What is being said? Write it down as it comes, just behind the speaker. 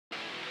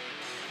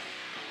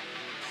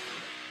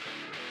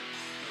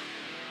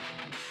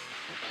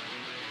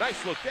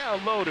Nice look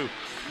down low to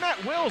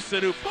Matt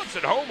Wilson, who puts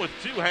it home with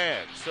two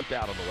hands. Slipped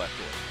out on the left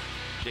wing.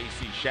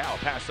 J.C. Shao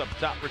pass up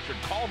top. Richard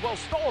Caldwell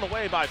stolen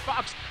away by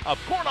Fox. A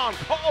corner on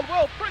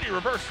Caldwell. Pretty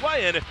reverse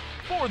lay-in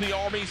for the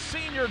Army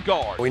senior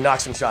guard. We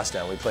knocked some shots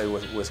down. We played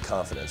with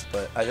confidence.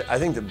 But I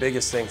think the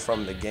biggest thing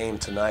from the game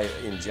tonight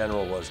in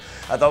general was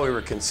I thought we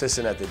were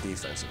consistent at the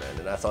defensive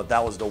end. And I thought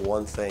that was the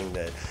one thing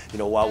that, you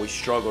know, while we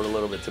struggled a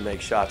little bit to make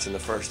shots in the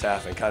first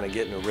half and kind of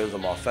get in a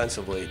rhythm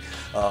offensively,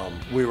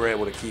 we were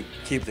able to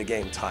keep the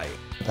game tight.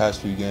 The past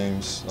few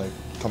games, like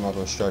coming off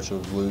a stretch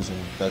of losing,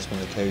 that's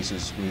been the case.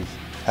 Is we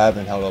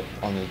haven't held up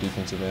on the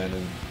defensive end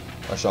and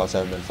our shots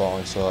haven't been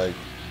falling. So like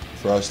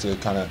for us to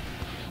kind of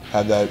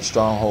have that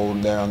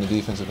stronghold there on the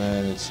defensive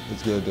end,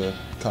 it's good to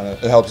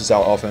it helps us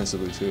out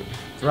offensively too.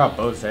 Throughout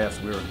both halves,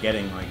 we were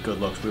getting like good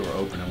looks. We were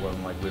open. It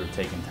wasn't like we were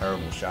taking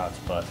terrible shots.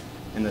 But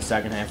in the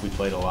second half, we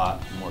played a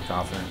lot more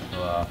confident,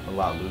 a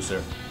lot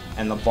looser,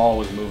 and the ball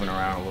was moving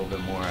around a little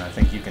bit more. And I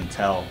think you can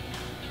tell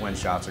when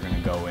shots are going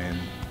to go in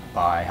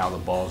by how the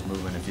ball's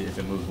moving. If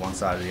it moves one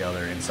side or the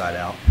other, inside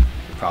out,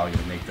 you're probably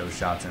going to make those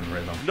shots in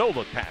rhythm. No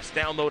look pass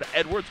down low to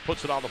Edwards,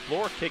 puts it on the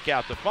floor, kick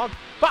out to Funk.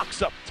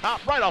 Fox up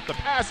top, right off the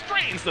pass,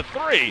 drains the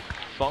three.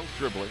 Funk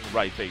dribbling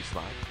right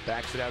baseline,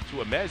 backs it out to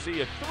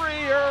Emezi, a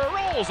three,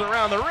 rolls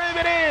around the rim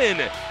and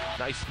in.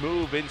 Nice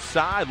move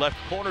inside, left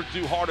corner,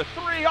 Duhart a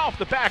three off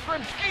the back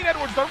rim. Kane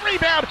Edwards the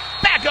rebound,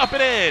 back up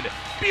and in.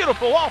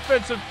 Beautiful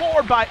offensive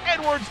board by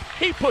Edwards.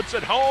 He puts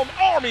it home.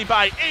 Army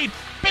by 8.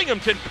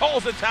 Binghamton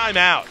calls a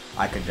timeout.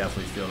 I could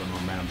definitely feel the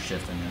momentum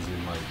shifting as we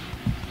like,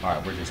 all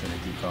right, we're just going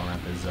to keep going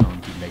at the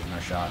zone, keep making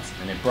our shots.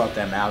 And it brought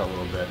them out a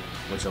little bit,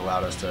 which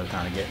allowed us to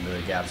kind of get into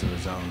the gaps of the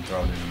zone,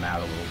 throw it in them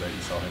out a little bit.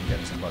 You saw him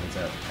getting some buckets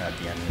at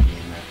the end of the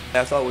game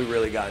there. I thought we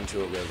really got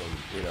into a rhythm,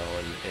 you know,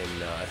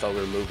 and I thought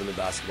we were moving the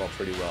basketball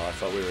pretty well. I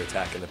thought we were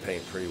attacking the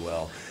paint pretty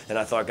well. And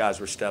I thought guys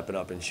were stepping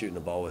up and shooting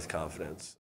the ball with confidence.